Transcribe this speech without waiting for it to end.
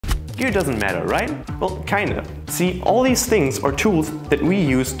Gear doesn't matter, right? Well, kinda. See, all these things are tools that we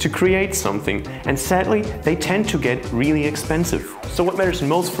use to create something, and sadly, they tend to get really expensive. So what matters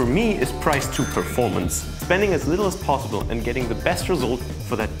most for me is price to performance. Spending as little as possible and getting the best result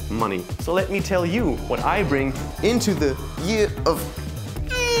for that money. So let me tell you what I bring into the year of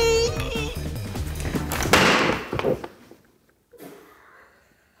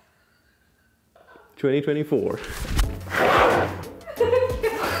 2024.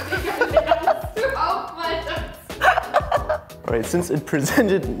 Alright, since it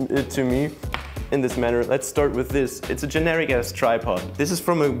presented it to me in this manner, let's start with this. It's a generic ass tripod. This is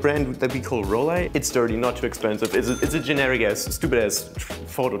from a brand that we call Rolei. It's sturdy, not too expensive. It's a generic ass, stupid ass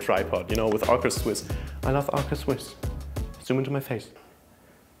photo tripod, you know, with Arca Swiss. I love Arca Swiss. Zoom into my face.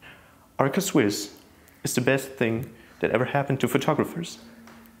 Arca Swiss is the best thing that ever happened to photographers.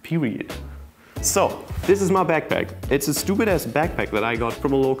 Period. So, this is my backpack. It's a stupid ass backpack that I got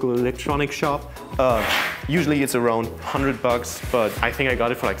from a local electronic shop. Usually it's around 100 bucks, but I think I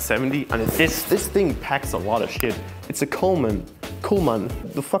got it for like 70. And this thing packs a lot of shit. It's a Coleman.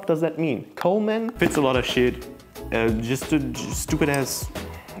 The fuck does that mean? Coleman? Fits a lot of shit. Just a stupid ass.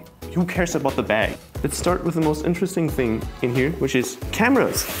 Who cares about the bag? Let's start with the most interesting thing in here, which is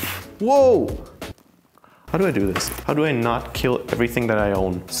cameras. Whoa! How do I do this? How do I not kill everything that I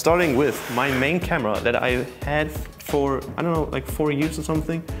own? Starting with my main camera that I had for, I don't know, like 4 years or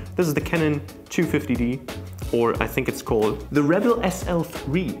something. This is the Canon 250D, or I think it's called the Rebel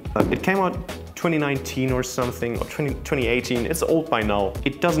SL3. It came out 2019 or something, or 2018. It's old by now.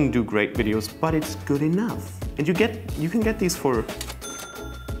 It doesn't do great videos, but it's good enough. And you can get these for,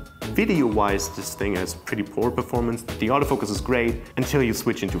 video-wise, this thing has pretty poor performance. The autofocus is great until you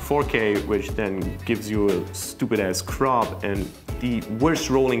switch into 4K, which then gives you a stupid-ass crop and the worst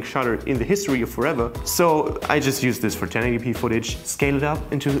rolling shutter in the history of forever. So I just use this for 1080p footage, scale it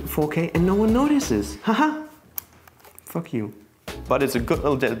up into 4K, and no one notices. Haha. Fuck you. But it's a good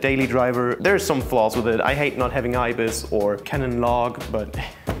little daily driver. There's some flaws with it. I hate not having IBIS or Canon log, but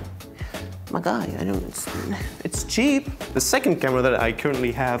my guy, it's cheap. The second camera that I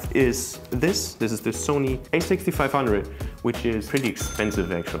currently have is this. This is the Sony A6500, which is pretty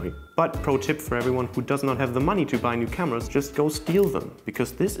expensive actually. But pro tip for everyone who does not have the money to buy new cameras, just go steal them,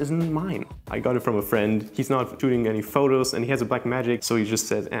 because this isn't mine. I got it from a friend. He's not shooting any photos and he has a Blackmagic, so he just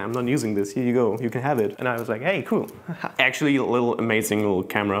said, I'm not using this, here you go, you can have it. And I was like, hey, cool. Actually, a little amazing little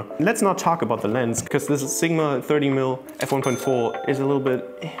camera. Let's not talk about the lens, because this Sigma 30mm f1.4 is a little bit,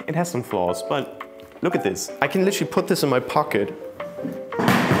 it has some flaws, but look at this. I can literally put this in my pocket.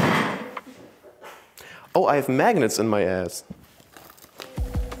 Oh, I have magnets in my ass.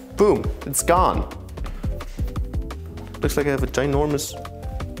 Boom, it's gone. Looks like I have a ginormous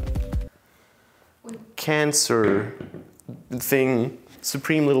cancer thing,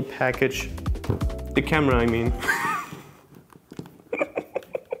 supreme little package. The camera, I mean.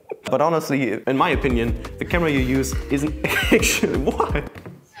 But honestly, in my opinion, the camera you use isn't actually, what?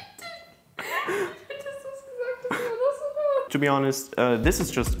 To be honest, this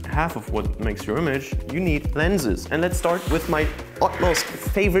is just half of what makes your image. You need lenses. And let's start with my utmost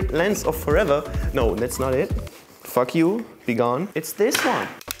favorite lens of forever. No, that's not it. Fuck you, be gone. It's this one.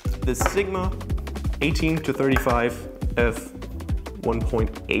 The Sigma 18-35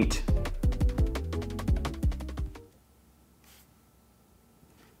 f1.8.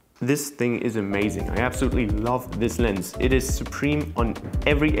 This thing is amazing. I absolutely love this lens. It is supreme on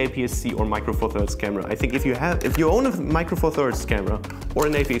every APS-C or Micro Four Thirds camera. I think if you own a Micro Four Thirds camera or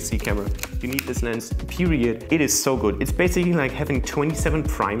an APS-C camera, you need this lens, period. It is so good. It's basically like having 27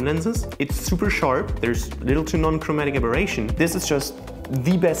 prime lenses. It's super sharp. There's little to non-chromatic aberration. This is just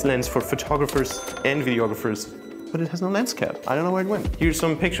the best lens for photographers and videographers, but it has no lens cap. I don't know where it went. Here's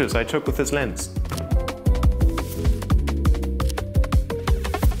some pictures I took with this lens.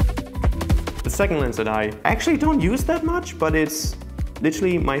 The second lens that I actually don't use that much, but it's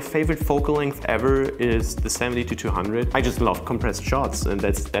literally my favorite focal length ever is the 70-200. I just love compressed shots, and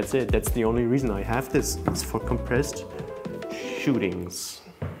that's it. That's the only reason I have this. It's for compressed shootings.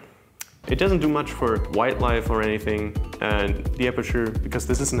 It doesn't do much for wildlife or anything, and the aperture, because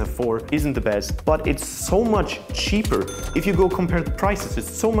this is an f4, isn't the best, but it's so much cheaper. If you go compare the prices,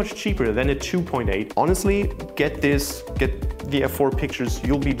 it's so much cheaper than a 2.8. Honestly, get this, get the f4 pictures,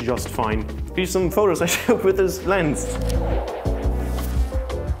 you'll be just fine. Here's some photos I took with this lens.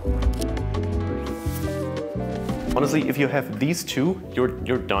 Honestly, if you have these two, you're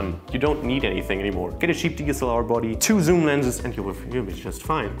done. You don't need anything anymore. Get a cheap DSLR body, 2 zoom lenses, and you'll be just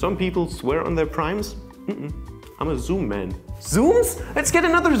fine. Some people swear on their primes. I'm a zoom man. Zooms? Let's get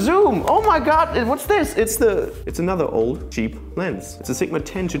another zoom. Oh my God, what's this? It's another old cheap lens. It's a Sigma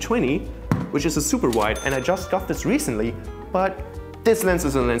 10-20, which is a super wide, and I just got this recently, but this lens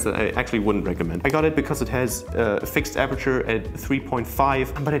is a lens that I actually wouldn't recommend. I got it because it has a fixed aperture at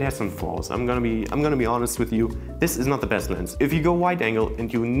 3.5, but it has some flaws. I'm gonna be honest with you. This is not the best lens. If you go wide angle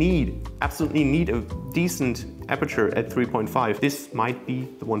and you absolutely need a decent aperture at 3.5, this might be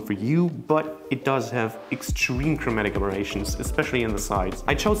the one for you, but it does have extreme chromatic aberrations, especially in the sides.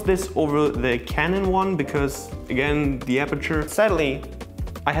 I chose this over the Canon one because, again, the aperture, sadly,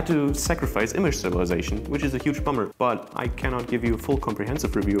 I had to sacrifice image stabilization, which is a huge bummer, but I cannot give you a full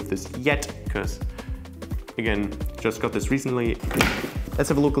comprehensive review of this yet, because, again, just got this recently. Let's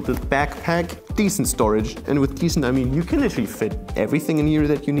have a look at the backpack. Decent storage, and with decent, I mean, you can literally fit everything in here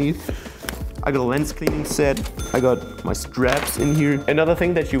that you need. I got a lens cleaning set, I got my straps in here. Another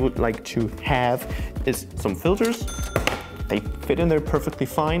thing that you would like to have is some filters. They fit in there perfectly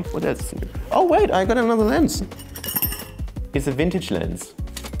fine. What else? Oh wait, I got another lens. It's a vintage lens.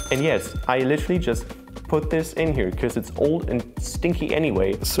 And yes, I literally just put this in here because it's old and stinky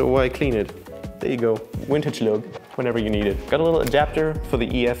anyway. So I clean it. There you go, vintage look whenever you need it. Got a little adapter for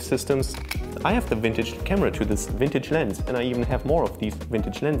the EF systems. I have the vintage camera to this vintage lens, and I even have more of these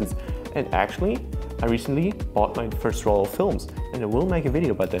vintage lenses. And actually, I recently bought my first roll of films, and I will make a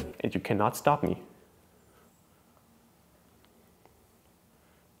video about that, and you cannot stop me.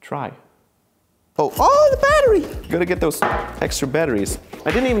 Try. Oh, the battery! Gotta get those extra batteries. I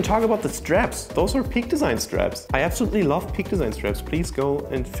didn't even talk about the straps. Those are Peak Design straps. I absolutely love Peak Design straps. Please go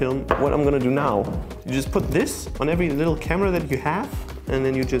and film what I'm gonna do now. You just put this on every little camera that you have, and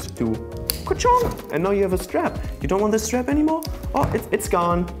then you just do ka-chong, and now you have a strap. You don't want this strap anymore? Oh, it's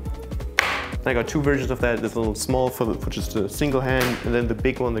gone. I got two versions of that. This little small for just a single hand, and then the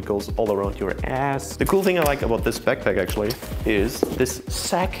big one that goes all around your ass. The cool thing I like about this backpack actually is this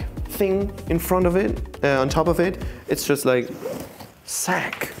sack thing in front of it, on top of it. It's just like,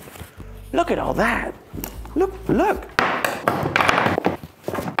 sack. Look at all that. Look.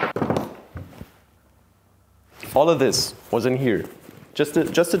 All of this was in here. Just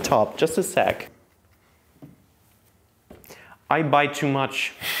a top, just a sack. I buy too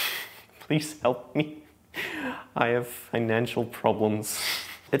much. Please help me. I have financial problems.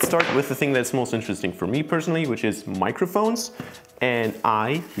 Let's start with the thing that's most interesting for me personally, which is microphones. And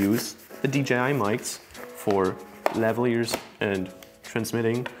I use the DJI mics for lavaliers and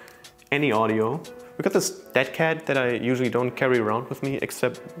transmitting any audio. We got this dead cat that I usually don't carry around with me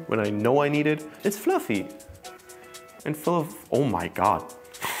except when I know I need it. It's fluffy and full of, oh my God.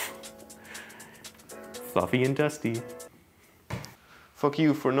 Fluffy and dusty. Fuck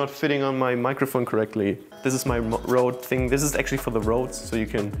you for not fitting on my microphone correctly. This is my Rode thing. This is actually for the Rodes, so you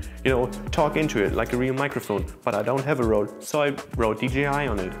can, you know, talk into it like a real microphone. But I don't have a Rode, so I wrote DJI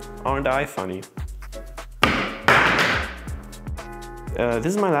on it. Aren't I funny? This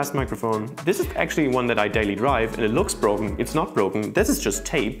is my last microphone. This is actually one that I daily drive, and it looks broken. It's not broken. This is just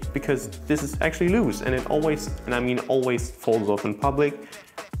tape, because this is actually loose, and it always, and I mean always, falls off in public.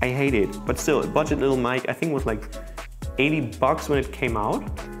 I hate it, but still, a budget little mic, I think it was like 80 bucks when it came out.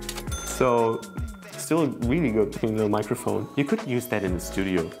 So still really good little microphone. You could use that in the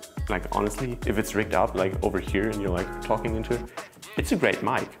studio. Like honestly, if it's rigged up like over here and you're like talking into it, it's a great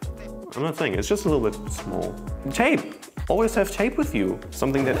mic. I'm not saying, it's just a little bit small. Tape, always have tape with you.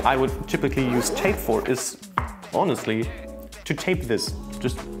 Something that I would typically use tape for is honestly to tape this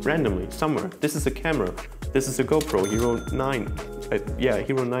just randomly somewhere. This is a camera. This is a GoPro Hero 9. Yeah,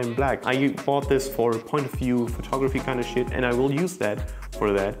 Hero 9 Black. I bought this for point of view photography kind of shit, and I will use that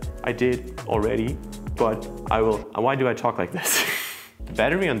for that. I did already, but I will. Why do I talk like this? The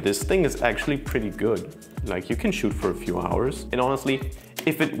battery on this thing is actually pretty good. Like you can shoot for a few hours. And honestly,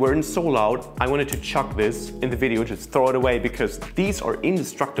 if it weren't so loud, I wanted to chuck this in the video, just throw it away because these are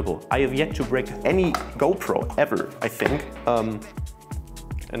indestructible. I have yet to break any GoPro ever, I think.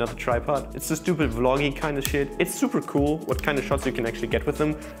 Another tripod. It's a stupid vloggy kind of shit. It's super cool what kind of shots you can actually get with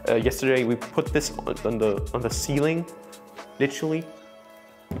them. Yesterday we put this on the ceiling, literally.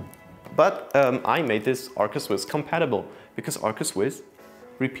 But I made this Arca Swiss compatible because Arca Swiss,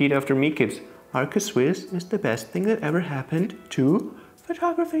 repeat after me kids, Arca Swiss is the best thing that ever happened to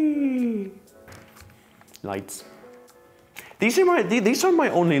photography. Lights. These are my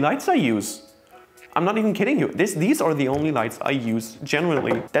only lights I use. I'm not even kidding you. These are the only lights I use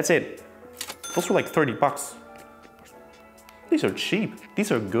genuinely. That's it. Those were like 30 bucks. These are cheap. These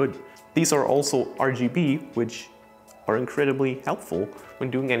are good. These are also RGB, which are incredibly helpful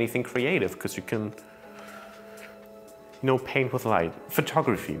when doing anything creative because you can, you know, paint with light.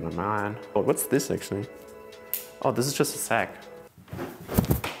 Photography, my man. Oh, what's this actually? Oh, this is just a sack.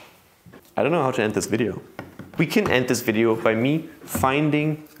 I don't know how to end this video. We can end this video by me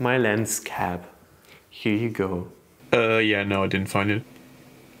finding my lens cap. Here you go. Yeah, no, I didn't find it.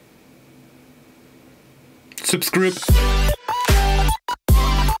 Subscribe.